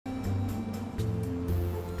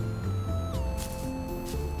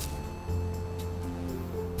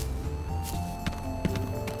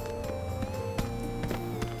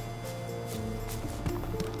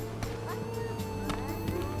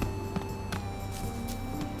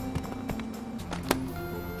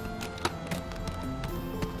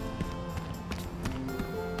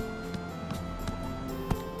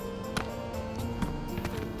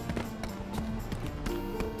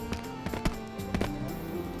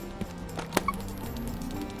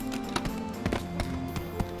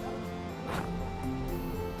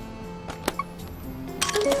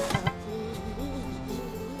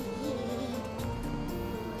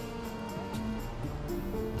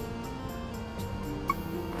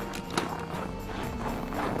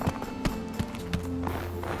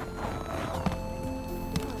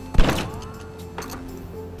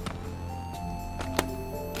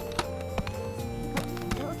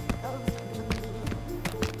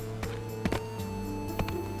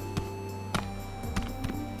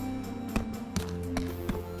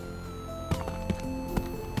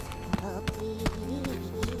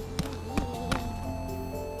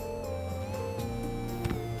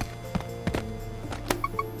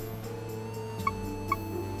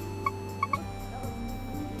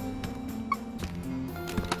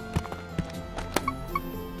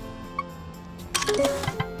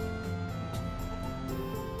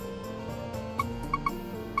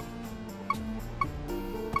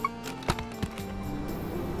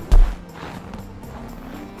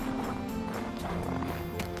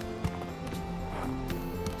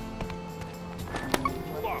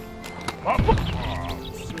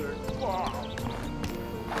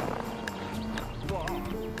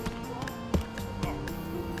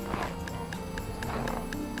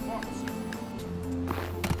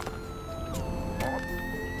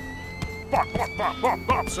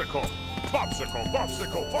Popsicle! Popsicle!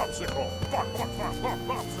 Popsicle! Popsicle! Popsicle!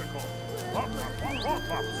 Popsicle!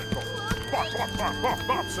 Popsicle!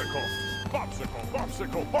 Popsicle! Popsicle!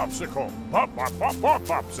 Popsicle!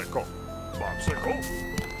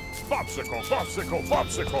 Popsicle! Popsicle!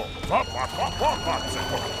 Popsicle! Popsicle!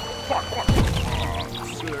 Popsicle!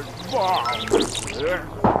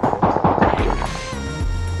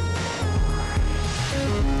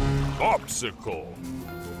 Popsicle!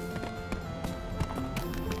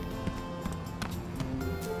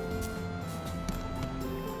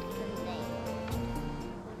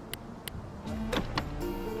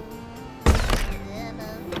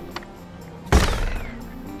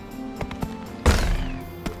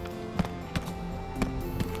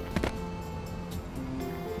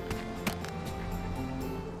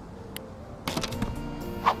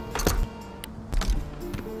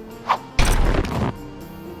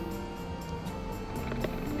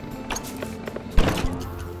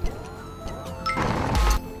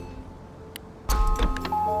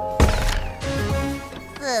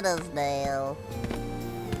 Fiddlesdale.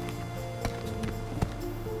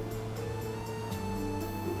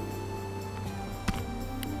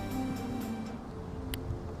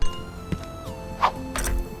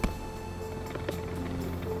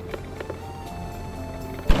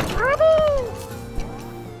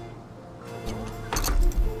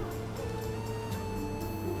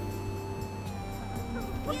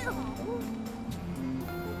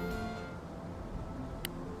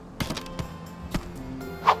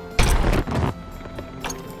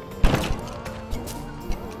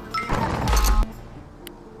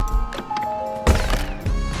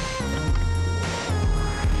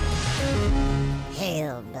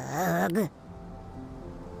 Hell, Bug.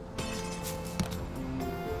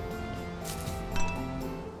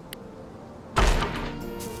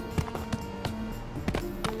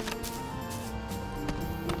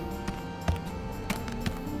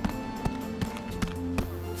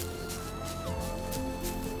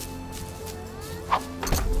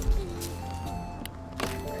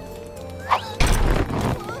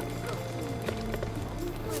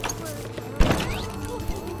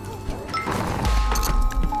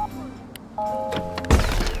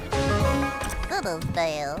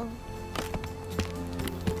 Fiddlesdale.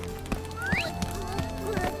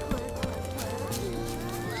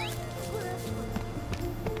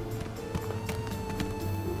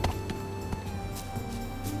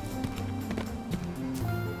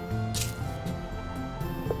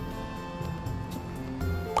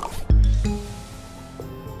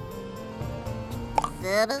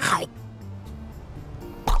 Fiddlesdale.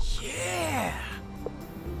 Yeah!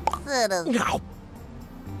 Fiddlesdale.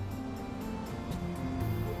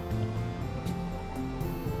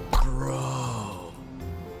 Bro.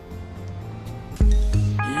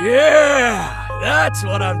 Yeah! That's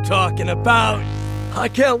what I'm talking about! I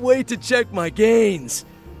can't wait to check my gains.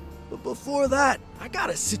 But before that, I got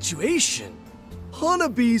a situation.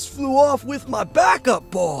 Honeybees flew off with my backup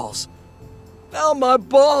balls. Now my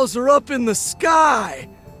balls are up in the sky.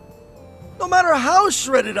 No matter how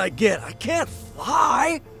shredded I get, I can't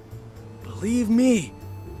fly. Believe me,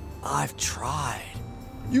 I've tried.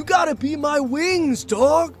 You gotta be my wings,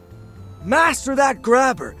 dog. Master that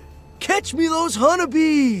grabber. Catch me those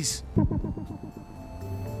honeybees.